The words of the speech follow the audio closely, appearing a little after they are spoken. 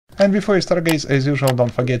And before you start, guys, as usual,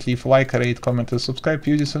 don't forget leave a like, rate, comment and subscribe.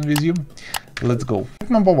 Udisen with you. Let's go.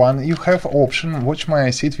 Number 1, you have option watch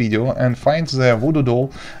my seed video and find the voodoo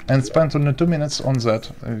doll and spend only 2 minutes on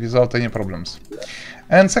that without any problems.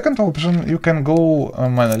 And second option, you can go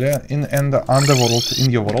manually in the underworld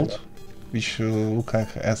in your world, which look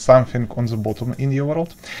like as something on the bottom in your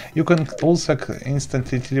world. You can also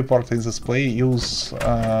instantly teleport in this play, use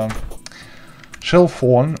Shell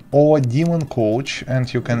Phone or Demon Coach,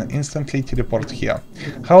 and you can instantly teleport here.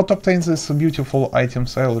 How to obtain these beautiful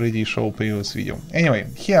items I already showed previous video. Anyway,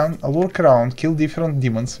 here lurk around, kill different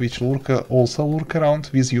demons which also lurk around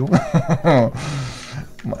with you.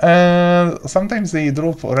 And sometimes they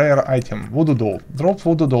drop rare item, voodoo doll. Drop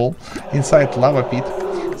voodoo doll inside lava pit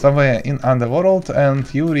somewhere in underworld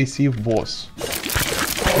and you receive boss.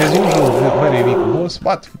 As usual, very weak boss,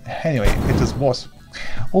 but anyway, it is boss.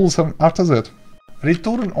 Also, after that,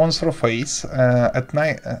 return on surface at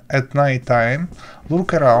night time,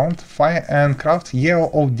 look around, find and craft Year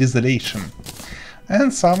of Desolation,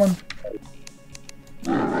 and summon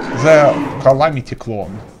the Calamity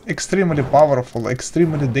clone. Extremely powerful,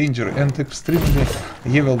 extremely dangerous, and extremely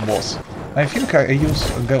evil boss. I think I use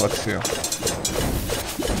Galaxy.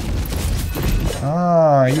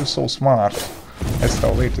 Ah, you're so smart. Let's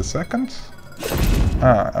have wait a second.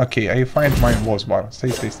 Ah, okay, I find my boss bar.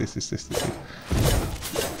 Stay.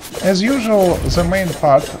 As usual, the main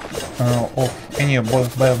part of any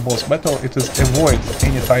boss battle, it is avoid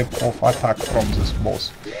any type of attack from this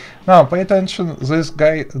boss. Now, pay attention, this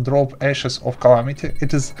guy drop Ashes of Calamity.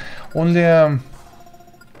 It is only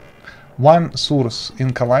one source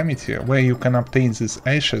in Calamity where you can obtain these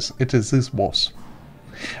ashes, it is this boss.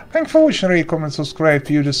 Thanks for watching, rate, comment, subscribe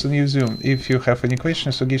to Udisen Museum. If you have any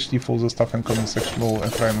questions, suggest leave all the stuff in comment section below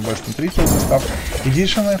and try my best to treat all the stuff.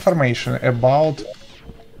 Additional information about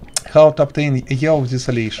how to obtain a Year of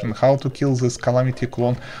Desolation, how to kill this Calamity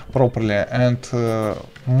clone properly, and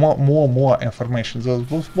more information about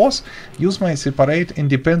this boss, use my separate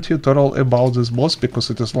independent tutorial about this boss, because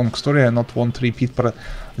it is long story, I not want to repeat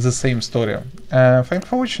the same story. Thanks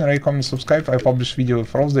for watching, rate, comment, subscribe. I publish video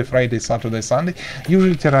Thursday, Friday, Saturday, Sunday,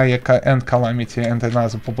 usually Terraria and Calamity and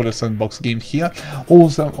another popular sandbox game here.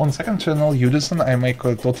 Also on second channel Udisen I make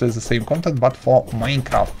totally the same content but for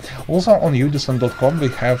Minecraft. Also on udisen.com we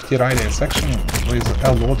have Terraria section with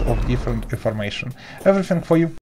a lot of different information. Everything for you.